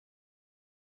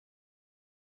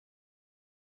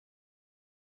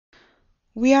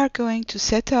We are going to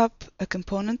set up a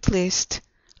component list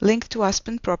linked to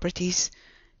Aspen properties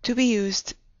to be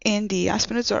used in the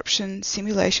Aspen Adsorption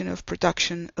simulation of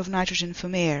production of nitrogen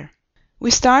from air.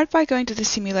 We start by going to the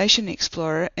Simulation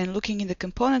Explorer and looking in the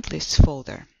Component Lists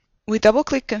folder. We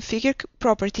double-click Configure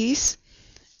Properties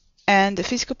and the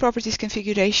Physical Properties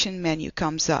Configuration menu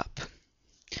comes up.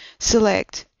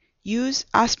 Select Use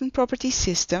Aspen Properties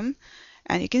System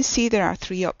and you can see there are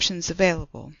three options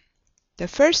available. The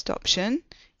first option,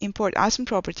 Import Aspen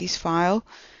Properties File,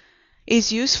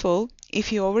 is useful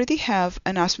if you already have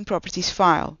an Aspen Properties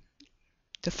file,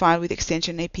 the file with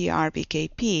extension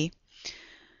APR-BKP,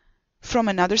 from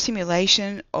another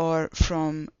simulation or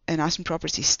from an Aspen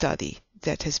Properties study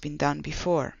that has been done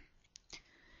before.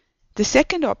 The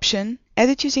second option,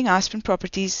 Edit Using Aspen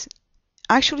Properties,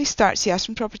 actually starts the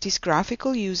Aspen Properties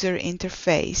graphical user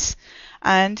interface,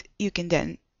 and you can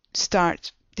then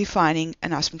start defining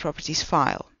an Aspen Properties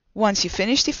file. Once you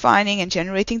finish defining and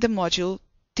generating the module,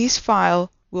 this file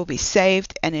will be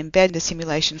saved and embed in the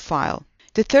simulation file.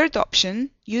 The third option,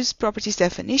 Use Properties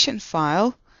Definition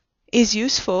File, is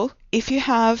useful if you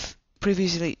have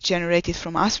previously generated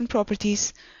from Aspen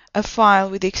Properties a file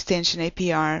with the extension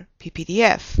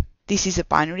APR-PPDF. This is a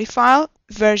binary file,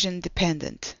 version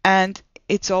dependent, and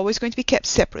it's always going to be kept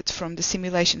separate from the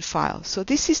simulation file. So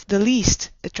this is the least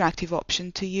attractive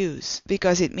option to use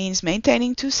because it means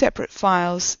maintaining two separate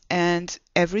files, and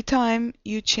every time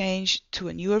you change to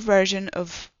a newer version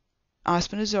of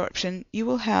Aspen Adsorption, you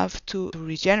will have to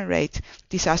regenerate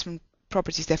this Aspen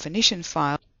Properties Definition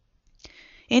file.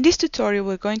 In this tutorial,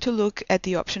 we're going to look at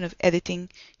the option of editing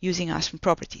using Aspen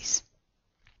Properties.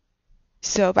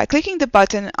 So by clicking the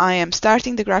button, I am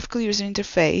starting the graphical user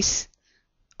interface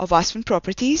of Aspen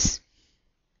Properties,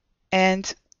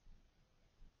 and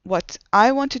what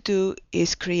I want to do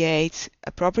is create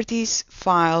a properties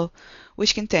file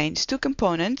which contains two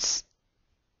components,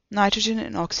 nitrogen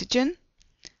and oxygen,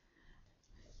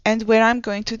 and where I'm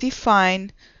going to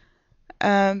define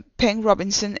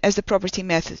Peng-Robinson as the property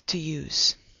method to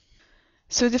use.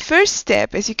 So the first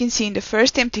step, as you can see in the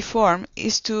first empty form,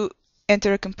 is to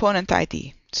enter a component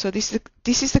ID. So this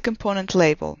is the component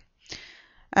label.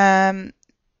 And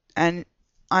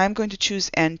I'm going to choose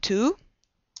N2.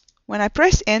 When I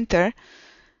press enter,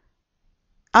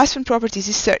 Aspen Properties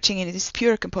is searching in its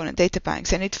pure component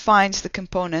databanks, and it finds the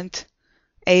component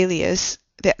alias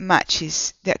that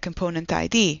matches that component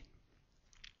ID.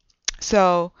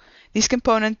 So this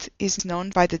component is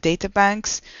known by the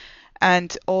databanks,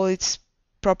 and all its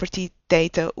property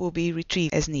data will be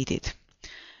retrieved as needed.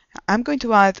 I'm going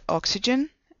to add oxygen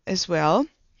as well.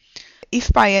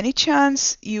 If by any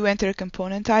chance you enter a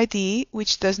component ID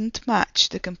which doesn't match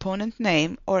the component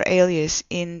name or alias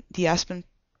in the Aspen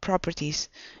Properties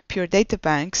pure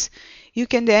databanks, you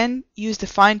can then use the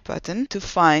Find button to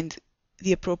find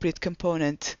the appropriate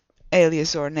component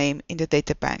alias or name in the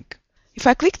databank. If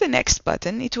I click the Next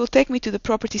button, it will take me to the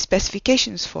Property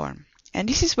Specifications form, and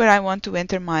this is where I want to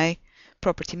enter my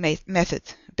property method,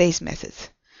 base method.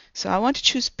 So I want to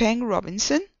choose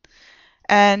Peng-Robinson,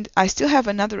 and I still have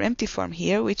another empty form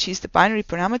here, which is the binary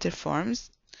parameter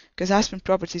forms, because Aspen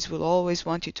Properties will always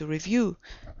want you to review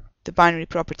the binary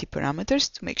property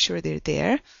parameters to make sure they're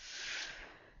there.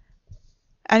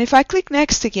 And if I click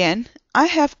Next again, I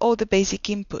have all the basic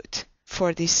input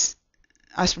for this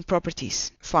Aspen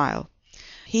Properties file.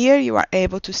 Here you are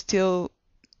able to still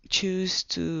choose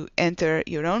to enter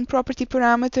your own property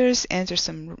parameters, enter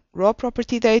some raw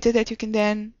property data that you can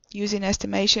then use in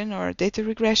estimation or data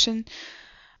regression,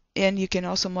 and you can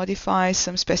also modify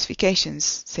some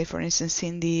specifications, say for instance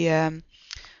in the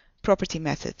property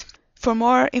method. For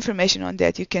more information on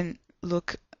that, you can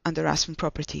look under Aspen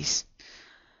Properties.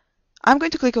 I'm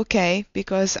going to click OK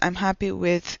because I'm happy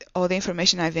with all the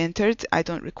information I've entered. I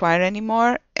don't require any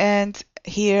more, and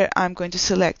here I'm going to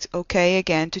select OK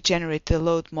again to generate the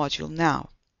load module now.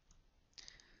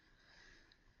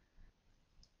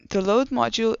 The load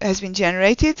module has been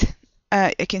generated.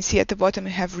 You can see at the bottom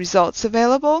we have results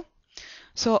available.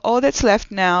 So all that's left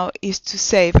now is to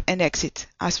save and exit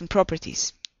Aspen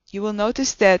Properties. You will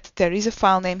notice that there is a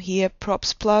file name here,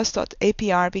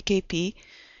 propsplus.apr-bkp.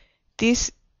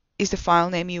 This is the file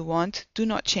name you want. Do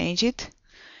not change it.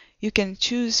 You can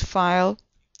choose File,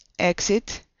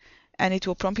 Exit, and it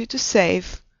will prompt you to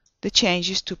save the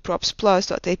changes to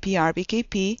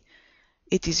propsplus.apr-bkp.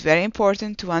 It is very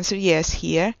important to answer yes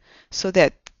here so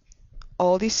that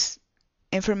all this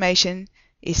information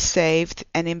is saved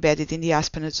and embedded in the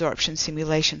Aspen Adsorption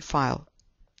simulation file.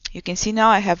 You can see now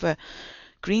I have a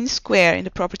green square in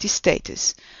the property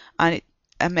status and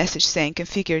a message saying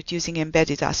configured using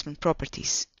embedded Aspen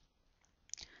properties.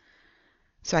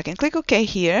 So I can click OK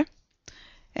here,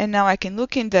 and now I can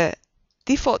look in the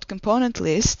default component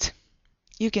list.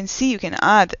 You can see you can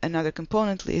add another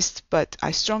component list, but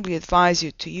I strongly advise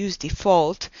you to use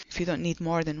default if you don't need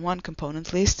more than one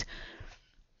component list,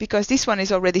 because this one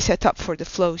is already set up for the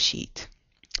flow sheet.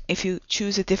 If you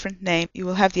choose a different name, you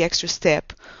will have the extra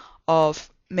step of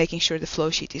making sure the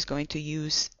flow sheet is going to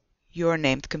use your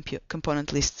named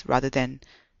component list rather than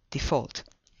default.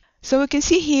 So we can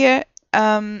see here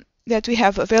that we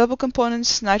have available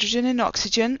components, nitrogen and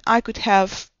oxygen. I could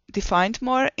have defined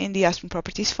more in the Aspen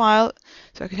properties file,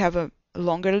 so I could have a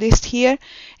longer list here,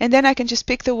 and then I can just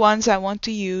pick the ones I want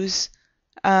to use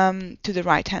to the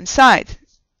right hand side.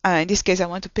 In this case I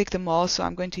want to pick them all, so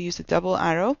I'm going to use the double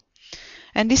arrow,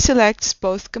 and this selects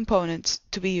both components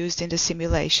to be used in the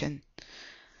simulation.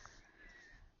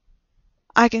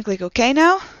 I can click OK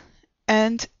now,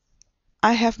 and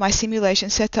I have my simulation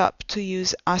set up to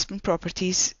use Aspen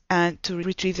properties and to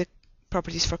retrieve the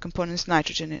properties for components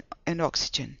nitrogen and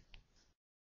oxygen.